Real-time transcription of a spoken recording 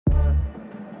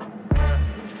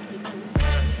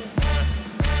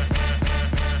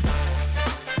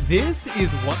This is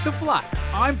What the Flux.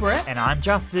 I'm Brett. And I'm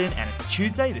Justin, and it's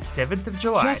Tuesday, the 7th of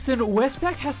July. Justin,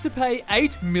 Westpac has to pay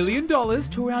 $8 million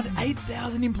to around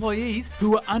 8,000 employees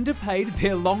who are underpaid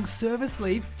their long service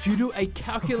leave due to a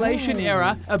calculation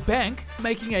error. A bank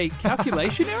making a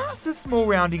calculation error? It's a small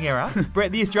rounding error.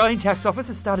 Brett, the Australian Tax Office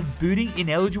has started booting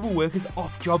ineligible workers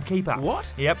off JobKeeper.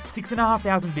 What? Yep,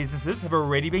 6,500 businesses have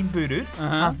already been booted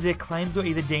after their claims were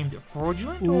either deemed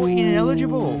fraudulent or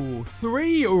ineligible.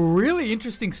 Three really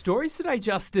interesting stories today,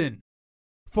 Justin.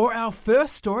 For our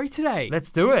first story today, Let's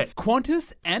do it.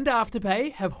 Qantas and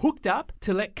Afterpay have hooked up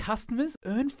to let customers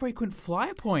earn frequent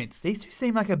flyer points. These two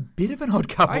seem like a bit of an odd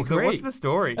couple. I So agree. what's the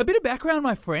story? A bit of background,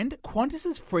 my friend.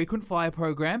 Qantas's frequent flyer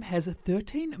program has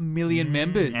 13 million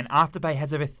members. And Afterpay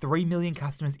has over 3 million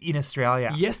customers in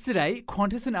Australia. Yesterday,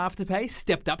 Qantas and Afterpay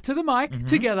stepped up to the mic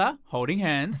together, holding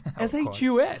hands, as a course.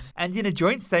 duet. And in a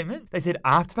joint statement, they said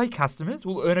Afterpay customers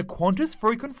will earn a Qantas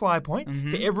frequent flyer point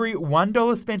for every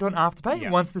 $1 spent on Afterpay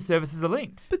once the services are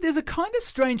linked. But there's a kind of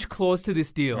strange clause to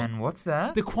this deal. And what's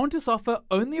that? The Qantas offer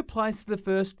only applies to the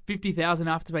first 50,000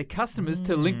 Afterpay customers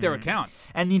to link their accounts.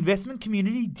 And the investment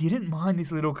community didn't mind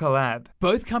this little collab.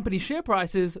 Both company share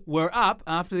prices were up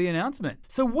after the announcement.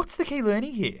 So what's the key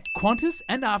learning here? Qantas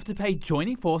and Afterpay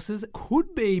joining forces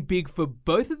could be big for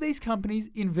both of these companies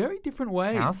in very different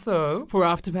ways. How so? For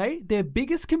Afterpay, their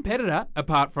biggest competitor,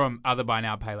 apart from other buy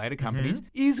now, pay later companies,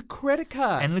 is credit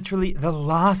cards. And literally the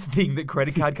last thing that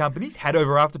credit card companies had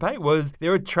over Afterpay was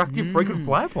their attractive frequent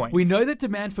flyer points. We know that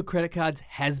demand for credit cards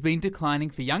has been declining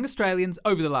for young Australians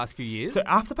over the last few years. So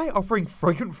Afterpay offering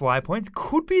frequent flyer points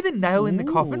could be the nail in the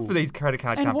coffin for these credit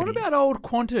card and companies. what about old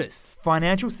Qantas?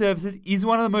 Financial services is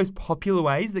one of the most popular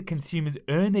ways that consumers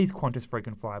earn these Qantas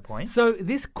frequent flyer points. So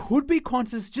this could be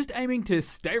Qantas just aiming to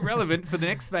stay relevant for the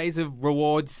next phase of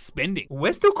rewards spending.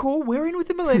 We're still cool. We're in with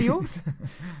the millennials.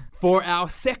 For our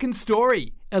second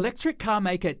story, electric car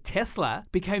maker Tesla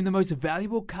became the most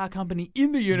valuable car company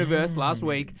in the universe last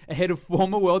week, ahead of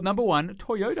former world number one,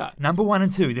 Toyota. Number 1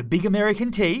 and 2, the big American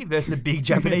T versus the big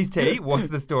Japanese T. What's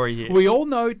the story here? We all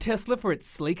know Tesla for its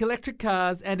sleek electric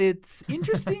cars and its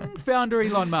interesting founder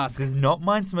Elon Musk. Does not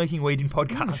mind smoking weed in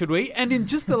podcasts. Should we? And in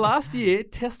just the last year,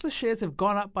 Tesla shares have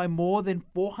gone up by more than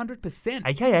 400%.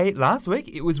 AKA, last week,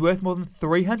 it was worth more than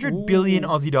 300 billion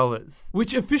Aussie dollars.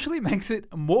 Which officially makes it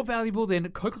more valuable than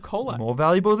Coca-Cola. More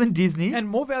valuable than Disney. And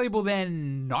more valuable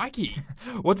than Nike.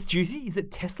 What's juicy is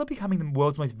that Tesla becoming the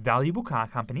world's most valuable car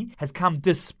company has come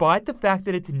despite the fact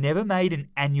that it's never made an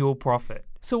annual profit.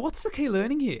 So what's the key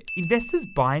learning here? Investors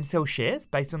buy and sell shares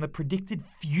based on the predicted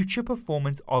future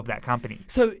performance of that company.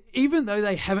 So even though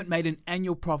they haven't made an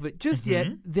annual profit just yet,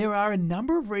 there are a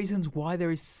number of reasons why there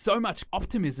is so much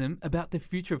optimism about the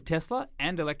future of Tesla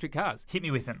and electric cars. Hit me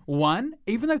with them. One,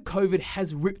 even though COVID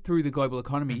has ripped through the global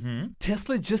economy,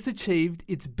 Tesla just achieved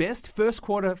its best first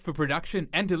quarter for production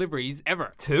and deliveries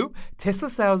ever. 2, Tesla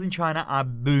sales in China are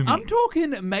booming. I'm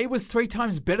talking May was 3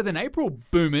 times better than April,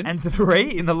 booming. And 3,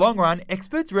 in the long run,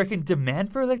 experts reckon demand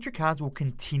for electric cars will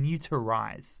continue to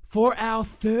rise. For our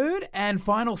third and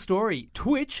final story,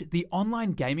 Twitch, the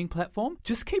online gaming platform,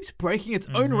 just keeps breaking its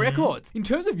own records. In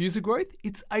terms of user growth,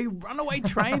 it's a runaway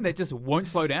train that just won't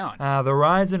slow down. The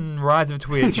rise of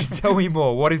Twitch. Tell me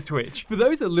more. What is Twitch? For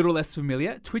those a little less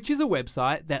familiar, Twitch is a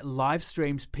website that live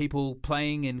streams people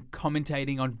playing and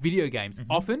commentating on video games,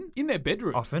 often in their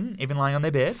bedroom. Often, even lying on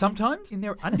their bed. Sometimes in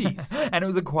their undies. And it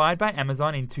was acquired by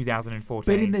Amazon in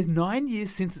 2014. But in the 9 years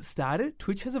since it started,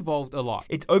 Twitch has evolved a lot.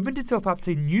 It's opened itself up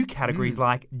to new categories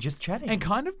like just chatting. And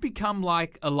kind of become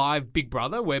like a live Big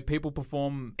Brother where people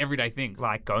perform everyday things.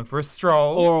 Like going for a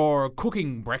stroll. Or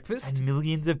cooking breakfast. And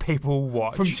millions of people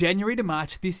watch. From January to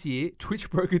March this year,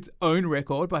 Twitch broke its own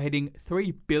record by hitting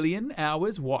 3 billion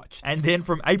hours watched. And then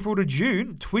from April to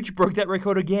June, Twitch broke that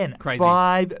record again. Crazy.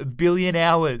 5 billion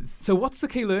hours. So what's the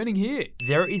key learning here?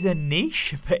 There is a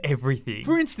niche for everything.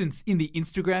 For instance, in the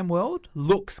Instagram world,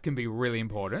 looks can be really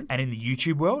important. And in the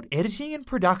YouTube world, editing and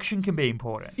production can be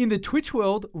important. In the Twitch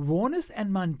world, rawness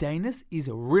and mundaneness is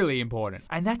really important.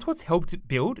 And that's what's helped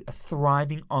build a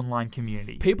thriving online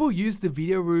community. People use the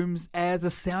video rooms as a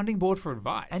sounding board for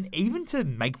advice. And even to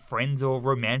make friends or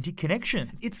romantic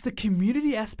connections. It's the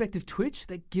community aspect of Twitch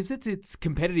that gives it its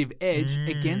competitive edge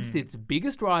against its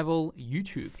biggest rival,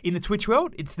 YouTube. In the Twitch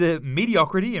world, it's the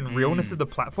mediocrity and realness of the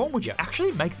platform which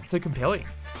actually makes it so compelling.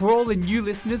 For all the new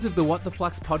listeners of the What the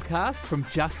Flux podcast, from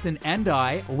Justin and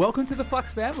I, welcome to the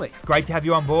Flux family. It's great to have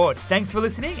you on board. Thanks for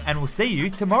listening, and we'll see you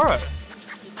tomorrow.